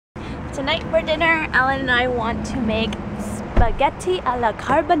Tonight for dinner, Allan and I want to make spaghetti alla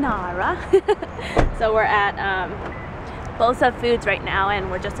carbonara. So we're at Bosa Foods right now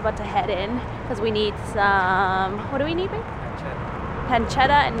and we're just about to head in because we need some, what do we need, babe?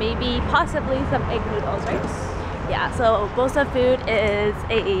 Pancetta and maybe possibly some egg noodles, right? Yeah, so Bosa Food is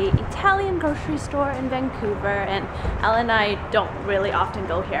a Italian grocery store in Vancouver and Allan and I don't really often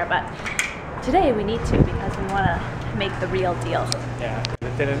go here, but today we need to because we want to make the real deal. Yeah,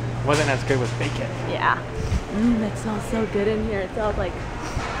 it wasn't as good with bacon. Yeah. It smells so good in here. It smells like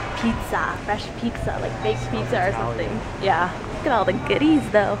pizza, fresh pizza, like baked pizza or something. Yeah. Look at all the goodies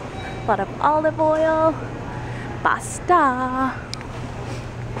though. A lot of olive oil, pasta.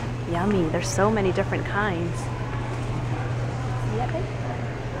 Yummy. There's so many different kinds. See that thing?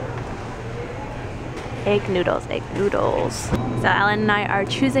 Egg noodles, egg noodles. So Allan and I are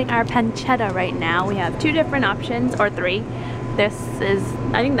choosing our pancetta right now. We have two different options, or three. This is,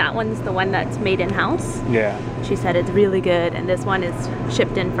 I think that one's the one that's made in-house. Yeah. She said it's really good, and this one is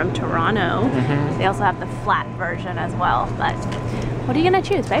shipped in from Toronto. They also have the flat version as well, but what are you gonna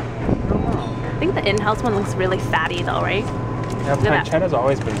choose, babe? I think the in-house one looks really fatty though, right? Yeah, pancetta's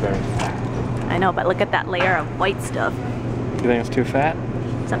always been very fat. I know, but look at that layer of white stuff. You think it's too fat?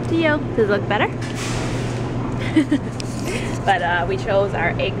 It's up to you. Does it look better? But we chose our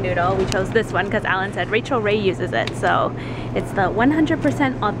egg noodle. We chose this one because Allan said Rachel Ray uses it. So it's the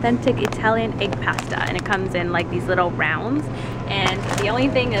 100% authentic Italian egg pasta, and it comes in like these little rounds. And the only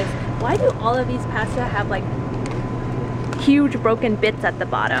thing is, why do all of these pasta have like huge broken bits at the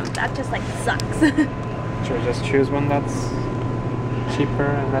bottom? That just like sucks. Should we just choose one that's cheaper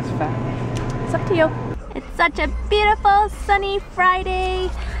and less fat? It's up to you. It's such a beautiful sunny Friday.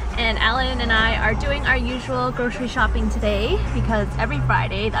 And Allan and I are doing our usual grocery shopping today because every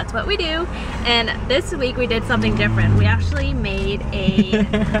Friday that's what we do. And this week we did something different. We actually made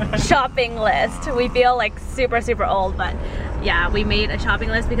a shopping list. We feel like super old, but yeah, we made a shopping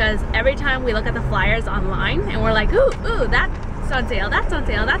list because every time we look at the flyers online and we're like, ooh, that's on sale, that's on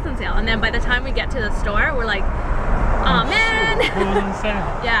sale, that's on sale. And then by the time we get to the store, we're like, oh man.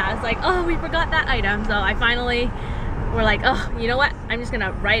 Yeah, it's like, oh, we forgot that item. So I finally, we're like, oh, you know what? I'm just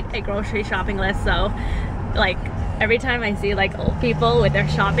gonna write a grocery shopping list. So like every time I see like old people with their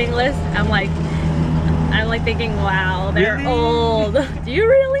shopping list, I'm like thinking, wow, they're really old. Do you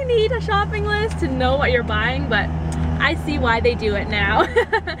really need a shopping list to know what you're buying? But I see why they do it now.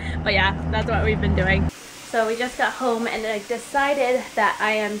 But yeah, that's what we've been doing. So we just got home and I decided that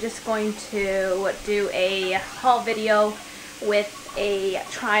I am just going to do a haul video with a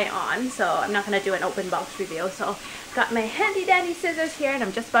try on. So I'm not going to do an open box review. So got my handy dandy scissors here and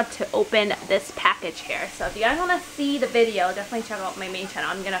I'm just about to open this package here. So if you guys want to see the video, definitely check out my main channel.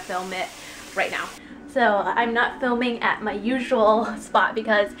 I'm going to film it right now. So I'm not filming at my usual spot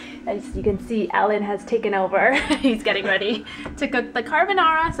because, as you can see, Allan has taken over. He's getting ready to cook the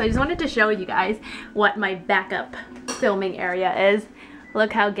carbonara. So I just wanted to show you guys what my backup filming area is.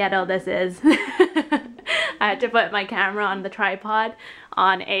 Look how ghetto this is. I had to put my camera on the tripod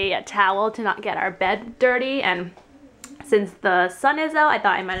on a towel to not get our bed dirty, and since the sun is out, I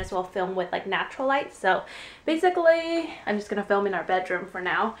thought I might as well film with like natural light. So basically, I'm just gonna film in our bedroom for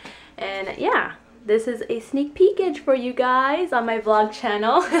now. And yeah, this is a sneak peekage for you guys on my vlog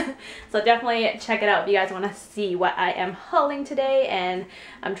channel. So definitely check it out if you guys want to see what I am hauling today and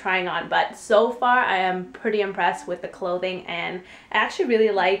I'm trying on. But so far, I am pretty impressed with the clothing and I actually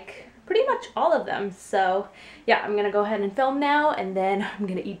really like pretty much all of them. So yeah, I'm gonna go ahead and film now and then I'm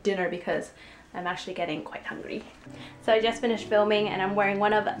gonna eat dinner because I'm actually getting quite hungry. So I just finished filming and I'm wearing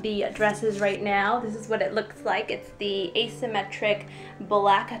one of the dresses right now. This is what it looks like. It's the asymmetric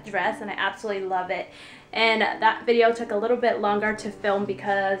black dress and I absolutely love it. And that video took a little bit longer to film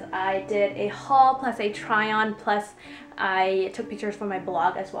because I did a haul plus a try on plus I took pictures for my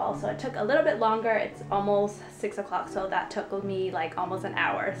blog as well. So it took a little bit longer. It's almost 6 o'clock, so that took me like almost an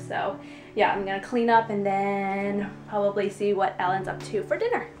hour. So yeah, I'm gonna clean up and then probably see what Allan's up to for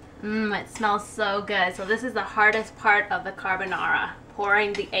dinner. It smells so good. So this is the hardest part of the carbonara,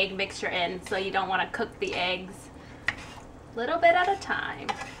 pouring the egg mixture in. So you don't want to cook the eggs a little bit at a time.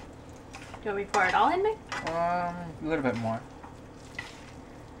 Do you want me to pour it all in, Nick? A little bit more.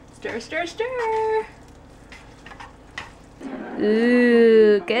 Stir, stir, stir.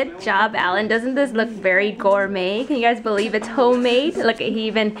 Ooh, good job, Allan. Doesn't this look very gourmet? Can you guys believe it's homemade? Look, he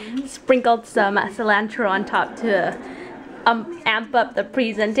even sprinkled some cilantro on top to amp up the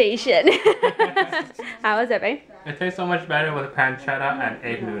presentation. How was it, babe? It tastes so much better with pancetta and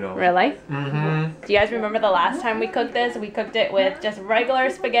egg noodles. Really? Mm-hmm. Do you guys remember the last time we cooked this? We cooked it with just regular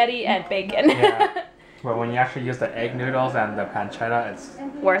spaghetti and bacon. Yeah. But when you actually use the egg noodles and the pancetta, it's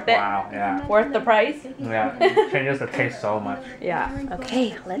Worth it? wow, yeah. Worth the price? Yeah, it changes the taste so much. Yeah.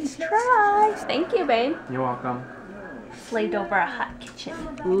 Okay, let's try. Thank you, babe. You're welcome. Slaved over a hot kitchen.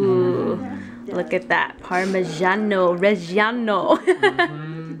 Ooh, look at that. Parmigiano Reggiano.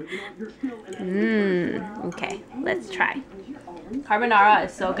 Okay, let's try. Carbonara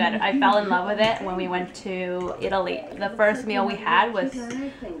is so good. I fell in love with it when we went to Italy. The first meal we had was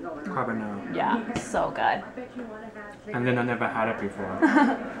Carbonara. yeah, so good. And then I never had it before.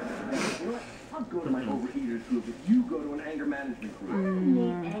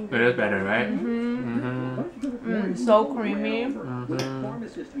 It is better, right? So creamy.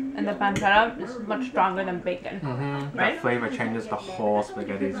 And the pancetta is much stronger than bacon. Right? The flavor changes the whole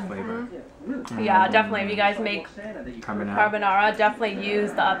spaghetti's flavor. Yeah, definitely. If you guys make carbonara, definitely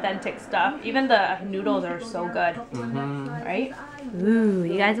use the authentic stuff. Even the noodles are so good. Right? Ooh,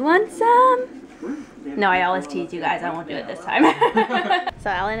 you guys want some? No, I always tease you guys. I won't do it this time. So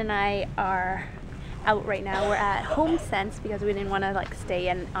Allan and I are out right now. We're at Home Sense because we didn't want to like stay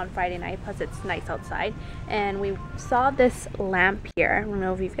in on Friday night, plus it's nice outside, and we saw this lamp here. I don't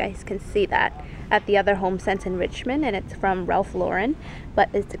know if you guys can see that at the other Home Sense in Richmond, and it's from Ralph Lauren, but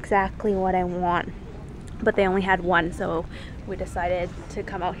it's exactly what I want, but they only had one, so we decided to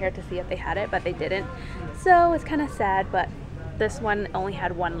come out here to see if they had it, but they didn't, so it's kind of sad. But this one only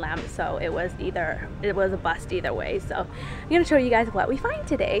had one lamp, so it was a bust either way. So I'm gonna show you guys what we find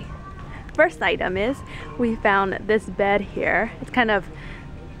today. First item is we found this bed here. It's kind of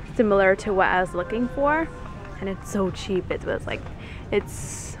similar to what I was looking for, and it's so cheap. It was like,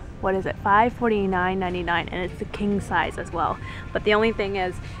 it's, what is it, $549.99, and it's the king size as well. But the only thing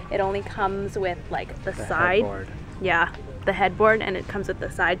is it only comes with like the side headboard. Yeah, the headboard, and it comes with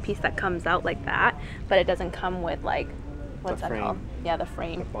the side piece that comes out like that, but it doesn't come with like, what's that called? Yeah, the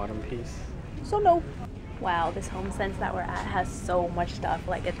frame. The bottom piece. So no. Wow, this Home Sense that we're at has so much stuff.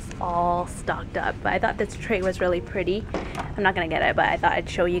 Like, it's all stocked up. But I thought this tray was really pretty. I'm not gonna get it, but I thought I'd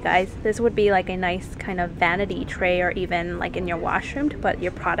show you guys. This would be like a nice kind of vanity tray, or even like in your washroom to put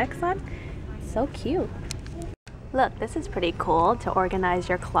your products on. So cute. Look, this is pretty cool to organize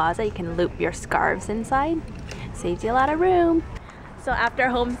your closet. You can loop your scarves inside. Saves you a lot of room. So after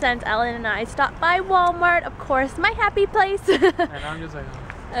Home Sense, Allan and I stopped by Walmart, of course, my happy place. And I'm just like,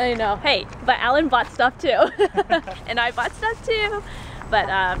 I know. Hey, but Allan bought stuff too. And I bought stuff too. But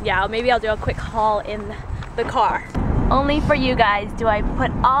yeah, maybe I'll do a quick haul in the car. Only for you guys do I put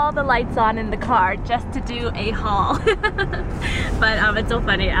all the lights on in the car just to do a haul. But it's so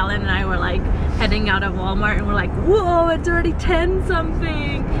funny. Allan and I were like heading out of Walmart and we're like, whoa, it's already 10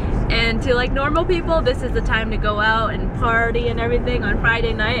 something. And to like normal people, this is the time to go out and party and everything on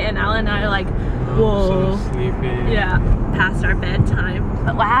Friday night. And Allan and I are like, whoa. I'm so sleepy. Yeah, past our bedtime.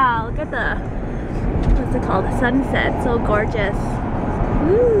 But wow, look at the, what's it called? The sunset, so gorgeous.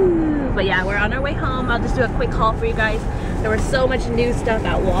 Woo. But yeah, we're on our way home. I'll just do a quick haul for you guys. There was so much new stuff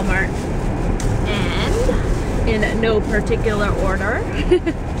at Walmart. And in no particular order,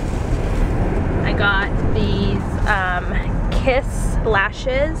 I got these Kiss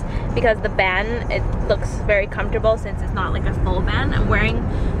lashes because the band, it looks very comfortable since it's not like a full band. I'm wearing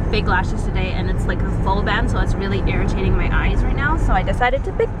fake lashes today and it's like a full band, so it's really irritating my eyes right now, so I decided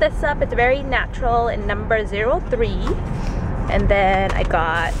to pick this up. It's very natural in number 03. And then I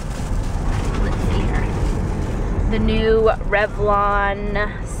got, let's see here, the new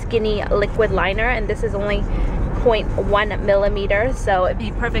Revlon Skinny Liquid Liner, and this is only 0.1 millimeters, so it'd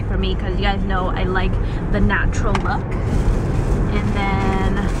be perfect for me because you guys know I like the natural look. And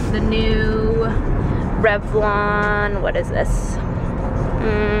then the new Revlon, what is this?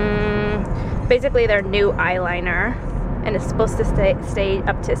 Basically their new eyeliner, and it's supposed to stay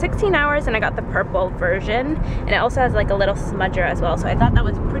up to 16 hours, and I got the purple version, and it also has like a little smudger as well, so I thought that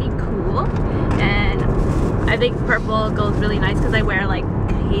was pretty cool. And I think purple goes really nice because I wear like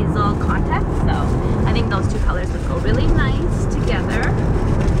hazel contacts, so I think those two colors would go really nice together.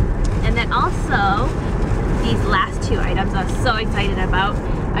 And then also these last two items I was so excited about.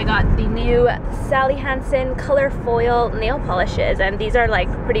 I got the new Sally Hansen color foil nail polishes, and these are like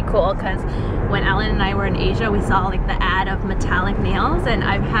pretty cool because when Allan and I were in Asia, we saw like the ad of metallic nails, and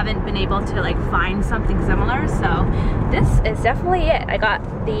I haven't been able to like find something similar, so this is definitely it. I got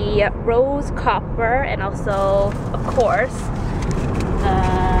the rose copper and also, of course,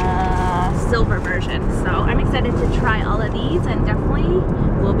 the silver version. So I'm excited to try all of these, and definitely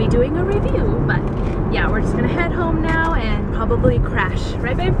we'll be doing a review. But yeah, we're just gonna head home now and probably crash,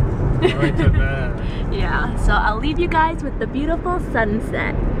 right babe? Right to bed. Yeah, so I'll leave you guys with the beautiful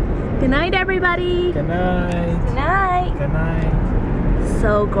sunset. Good night, everybody. Good night. Good night. Good night.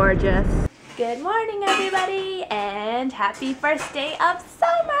 So gorgeous. Good morning, everybody, and happy first day of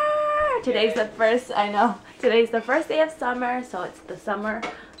summer! Today's the first, I know, today's the first day of summer, so it's the summer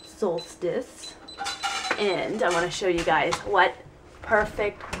solstice. And I want to show you guys what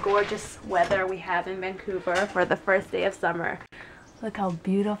perfect, gorgeous weather we have in Vancouver for the first day of summer. Look how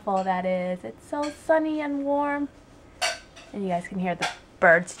beautiful that is. It's so sunny and warm. And you guys can hear the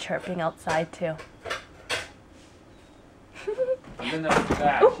birds chirping outside too. And then after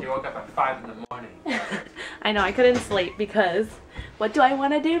that, she woke up at 5 in the morning. I know, I couldn't sleep because what do I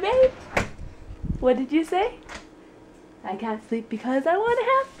want to do, babe? What did you say? I can't sleep because I want to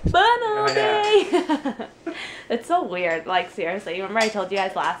have fun all day. It's so weird, like seriously. Remember I told you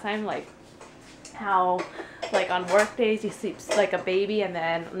guys last time, like how like on work days you sleep like a baby, and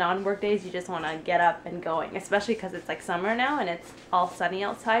then non-work days you just want to get up and going, especially because it's like summer now and it's all sunny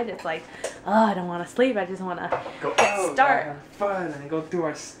outside. It's like, oh, I don't want to sleep, I just want to start have fun and go do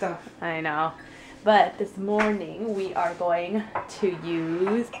our stuff. I know. But this morning we are going to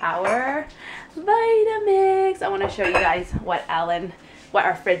use our Vitamix. I want to show you guys what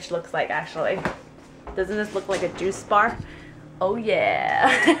our fridge looks like actually. Doesn't this look like a juice bar? Oh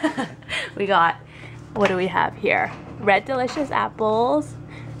yeah. We got, what do we have here? Red delicious apples,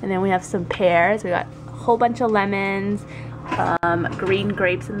 and then we have some pears. We got a whole bunch of lemons, green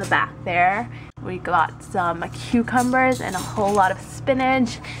grapes in the back there. We got some cucumbers and a whole lot of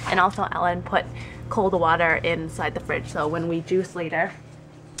spinach, and also Allan put cold water inside the fridge, so when we juice later,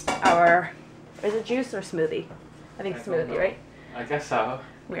 is it juice or smoothie? I think smoothie, right? I guess so.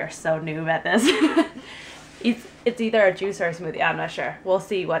 We are so noob at this. It's either a juice or a smoothie, I'm not sure. We'll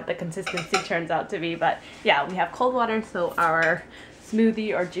see what the consistency turns out to be, but yeah, we have cold water, so our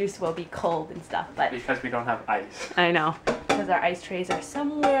smoothie or juice will be cold and stuff. But because we don't have ice. I know, because our ice trays are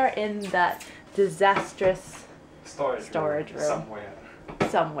somewhere in that disastrous storage room.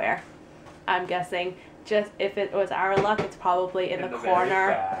 Somewhere. I'm guessing, just if it was our luck, it's probably in the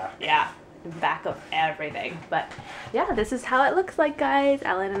corner. Yeah, in back of everything. But yeah, this is how it looks like, guys.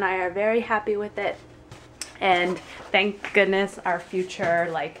 Allan and I are very happy with it. And thank goodness our future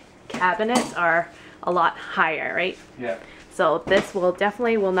like cabinets are a lot higher, right? Yeah. So this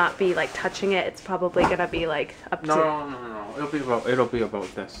will not be like touching it. It's probably gonna be like up to. No. It'll be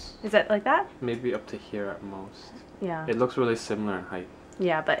about this. Is it like that? Maybe up to here at most. Yeah. It looks really similar in height.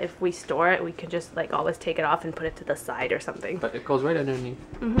 Yeah, but if we store it, we can just like always take it off and put it to the side or something. But it goes right underneath.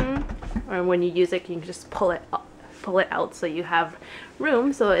 Or when you use it, you can just pull it out so you have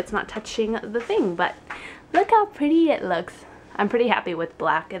room so it's not touching the thing. But look how pretty it looks. I'm pretty happy with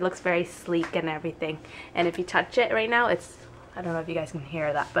black. It looks very sleek and everything. And if you touch it right now, it's, I don't know if you guys can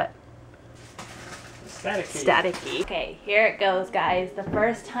hear that, but staticky. Okay, here it goes, guys. The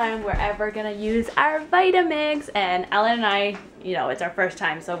first time we're ever gonna use our Vitamix, and Allan and I, you know, it's our first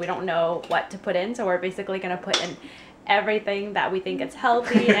time, so we don't know what to put in, so we're basically gonna put in everything that we think is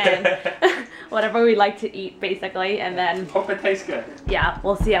healthy and whatever we like to eat, basically, and then hope it tastes good. Yeah,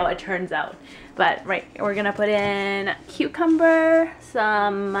 we'll see how it turns out. But right, we're gonna put in cucumber,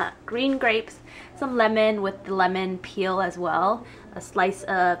 some green grapes, some lemon with the lemon peel as well, a slice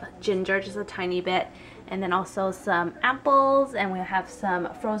of ginger, just a tiny bit, and then also some apples, and we'll have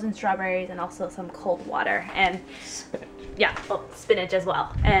some frozen strawberries and also some cold water and spinach. Yeah, spinach as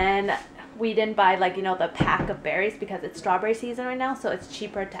well. And we didn't buy like, you know, the pack of berries because it's strawberry season right now, so it's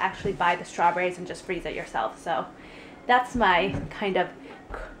cheaper to actually buy the strawberries and just freeze it yourself. So that's my kind of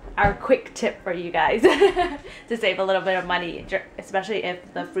our quick tip for you guys to save a little bit of money, especially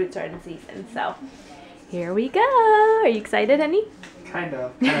if the fruits are in season. So here we go. Are you excited, honey? Kind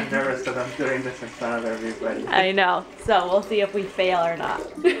of nervous that I'm doing this in front of everybody. I know. So we'll see if we fail or not.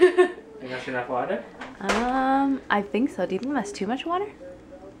 Think that's enough water? I think so. Do you think that's too much water?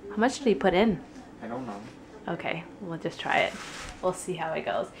 How much did he put in? I don't know. Okay, we'll just try it. We'll see how it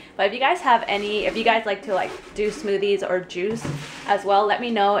goes. But if you guys have any, if you guys like to like do smoothies or juice as well, let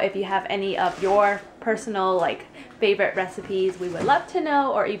me know if you have any of your personal like favorite recipes. We would love to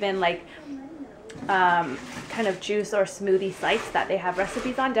know, or even like kind of juice or smoothie sites that they have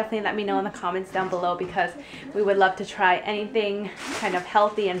recipes on. Definitely let me know in the comments down below, because we would love to try anything kind of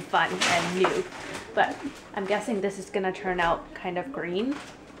healthy and fun and new. But I'm guessing this is gonna turn out kind of green,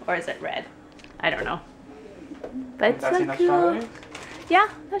 or is it red? I don't know. But it's so cool. Yeah,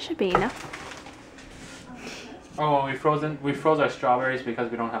 that should be enough. Oh, we froze our strawberries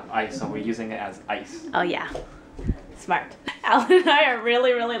because we don't have ice, so we're using it as ice. Oh yeah, smart. Allan and I are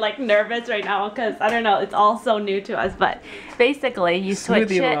really like nervous right now because I don't know, it's all so new to us. But basically, you switch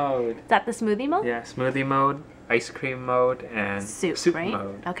it. Smoothie mode. Is that the smoothie mode? Yeah, smoothie mode. ice cream mode and soup right?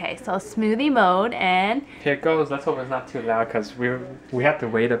 mode. Okay, so smoothie mode and... Here it goes. Let's hope it's not too loud because we have to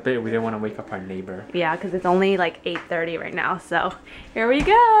wait a bit. We didn't want to wake up our neighbor. Yeah, because it's only like 8:30 right now. So here we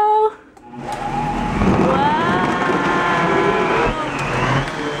go. Wow.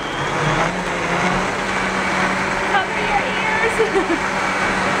 Cover your ears.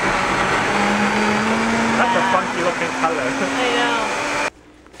 That's a funky looking color. I know.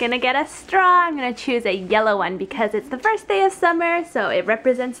 Gonna get a straw. I'm gonna choose a yellow one because it's the first day of summer, so it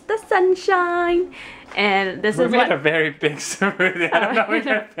represents the sunshine. And this we is made what a very big smoothie. I don't know if we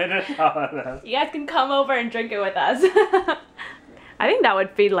can finish all of this. you guys can come over and drink it with us. I think that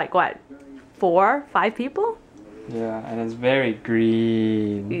would feed like what, 4, 5 people? Yeah, and it's very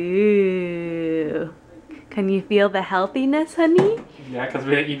green. Ooh. Can you feel the healthiness, honey? Yeah, because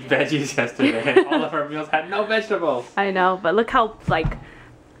we didn't eat veggies yesterday. And all of our meals had no vegetables. I know, but look how like,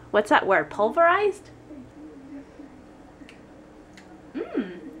 what's that word? Pulverized?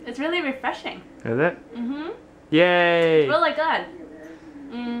 Mmm, it's really refreshing. Is it? Mm-hmm. Yay! It's really good.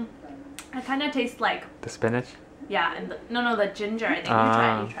 Mmm, it kind of tastes like... The spinach? Yeah, and the ginger. I think you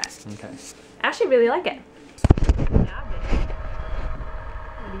try it. Okay. I actually really like it. Yeah,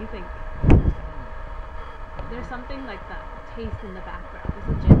 what do you think? There's something like that taste in the background. Is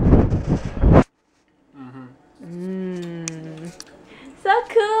it ginger? Mmm. So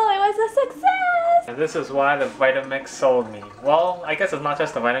cool! It was a success! And this is why the Vitamix sold me. Well, I guess it's not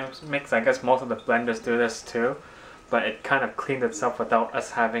just the Vitamix. I guess most of the blenders do this too. But it kind of cleaned itself without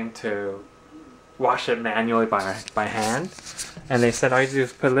us having to wash it manually by hand. And they said all you do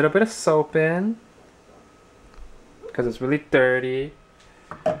is put a little bit of soap in because it's really dirty.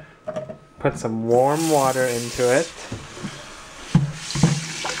 Put some warm water into it.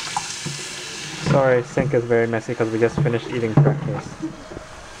 Sorry, sink is very messy because we just finished eating breakfast.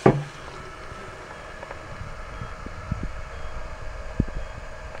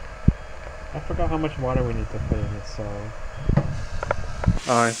 I forgot how much water we need to put in it, so...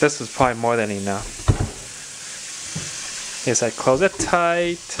 Alright, this is probably more than enough. Yes, I close it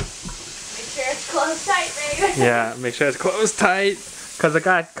tight. Make sure it's closed tight, baby. Yeah, make sure it's closed tight. Because the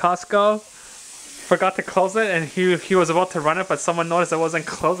guy at Costco forgot to close it and he was about to run it, but someone noticed it wasn't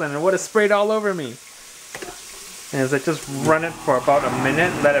closed and it would have sprayed all over me. And it's like just run it for about a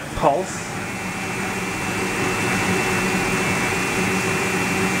minute, let it pulse.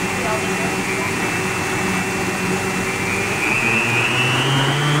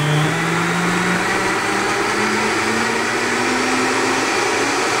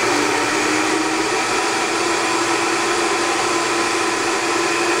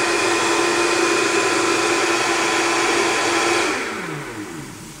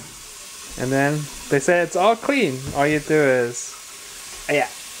 And then they say it's all clean. All you do is,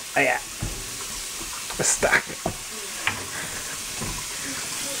 stuck.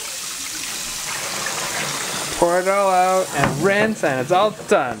 Pour it all out and rinse, and it's all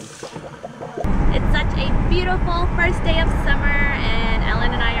done. It's such a beautiful first day of summer, and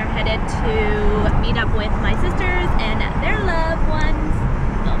Allan and I are headed to meet up with my sisters and their loved ones.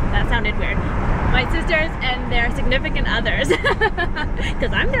 Oh, that sounded weird. My sisters and their significant others,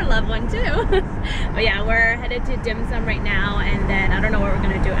 because I'm their loved one too. But yeah, we're headed to dim sum right now, and then I don't know what we're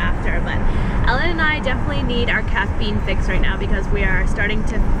gonna do after, but Allan and I definitely need our caffeine fix right now because we are starting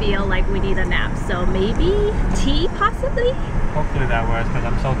to feel like we need a nap. So maybe tea, possibly? Hopefully that works, because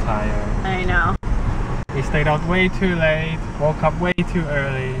I'm so tired. I know. We stayed out way too late, woke up way too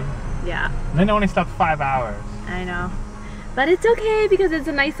early. Yeah. Then only slept 5 hours. I know. But it's okay because it's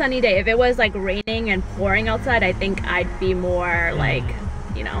a nice sunny day. If it was like raining and pouring outside, I think I'd be more like,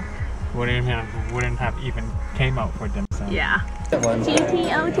 you know. Wouldn't have even came out for dim sum. Yeah.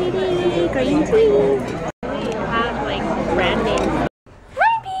 GTOTD, green tea. We have like brand names.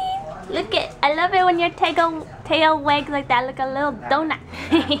 Hi Bean! Look it, I love it when your tail wags like that, like a little donut.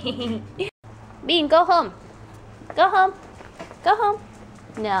 Bean, go home. Go home. Go home.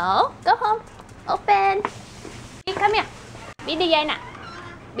 No, go home. Open. Bean, come here. Bean đi dây nè.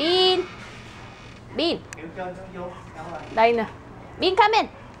 Bean. Bean. Đây nè. Bean, come in.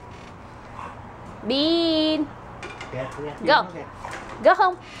 Bean. Go. Go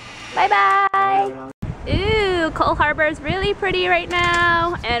home. Bye bye. Ooh, Cole Harbor is really pretty right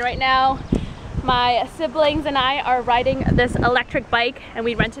now. And right now, my siblings and I are riding this electric bike, and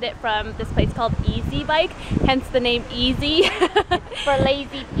we rented it from this place called EZEE bike, hence the name EZEE. For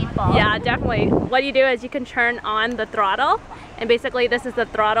lazy people. Yeah, definitely. What you do is you can turn on the throttle, and basically this is the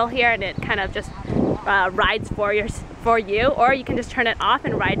throttle here, and it kind of just rides for you, or you can just turn it off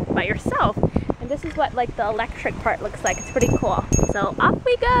and ride by yourself. And this is what like the electric part looks like. It's pretty cool. So off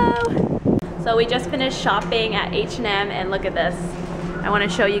we go. So we just finished shopping at H&M and look at this. I want to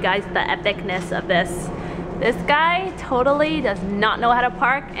show you guys the epicness of this. This guy totally does not know how to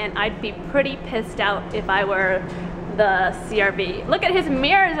park, and I'd be pretty pissed out if I were the CRV. Look at his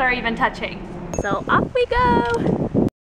mirrors are even touching. So off we go.